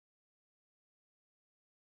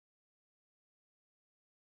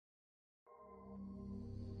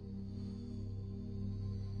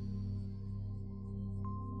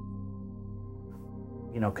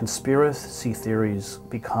Conspiracy theories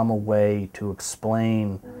become a way to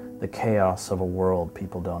explain the chaos of a world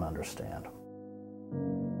people don't understand.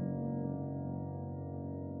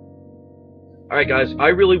 All right, guys, I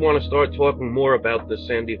really want to start talking more about the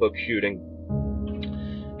Sandy Hook shooting.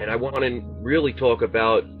 And I want to really talk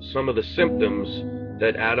about some of the symptoms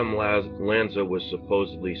that Adam Lanza was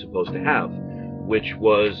supposedly supposed to have, which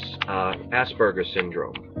was Asperger's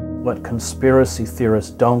syndrome. What conspiracy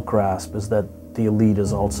theorists don't grasp is that the elite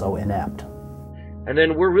is also inept. And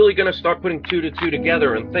then we're really going to start putting two to two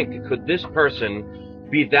together and think, could this person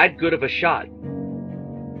be that good of a shot?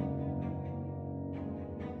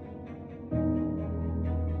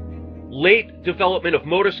 Late development of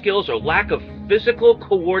motor skills or lack of physical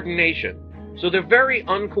coordination. So they're very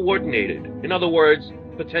uncoordinated. In other words,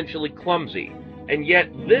 potentially clumsy. And yet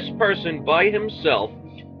this person by himself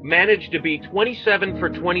managed to be 27 for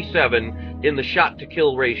 27 in the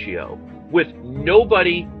shot-to-kill ratio, with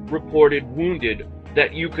nobody reported wounded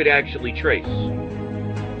that you could actually trace.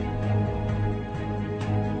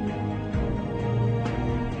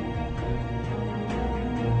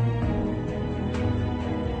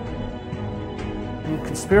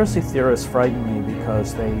 Conspiracy theorists frighten me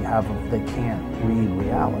because they can't read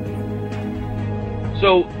reality.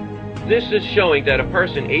 So this is showing that a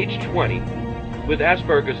person age 20 with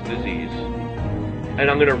Asperger's disease, and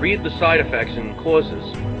I'm going to read the side effects and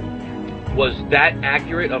causes, was that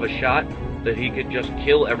accurate of a shot that he could just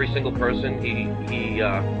kill every single person he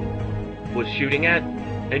was shooting at?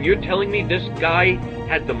 And you're telling me this guy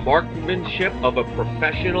had the marksmanship of a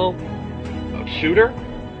professional shooter?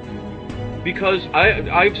 Because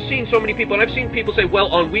I've seen so many people, and I've seen people say, well,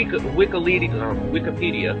 on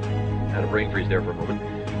Wikipedia, had a brain freeze there for a moment,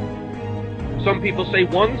 some people say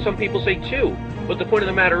 1, some people say 2, but the point of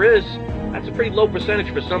the matter is, that's a pretty low percentage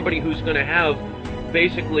for somebody who's going to have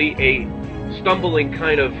basically a stumbling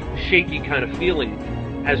kind of shaky kind of feeling,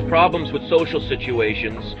 has problems with social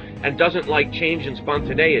situations, and doesn't like change and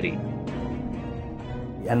spontaneity.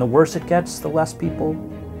 And the worse it gets, the less people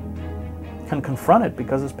can confront it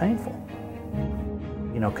because it's painful.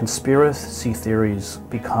 Conspiracy theories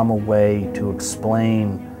become a way to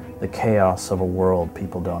explain the chaos of a world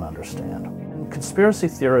people don't understand. Conspiracy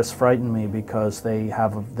theorists frighten me because they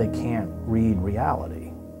can't read reality.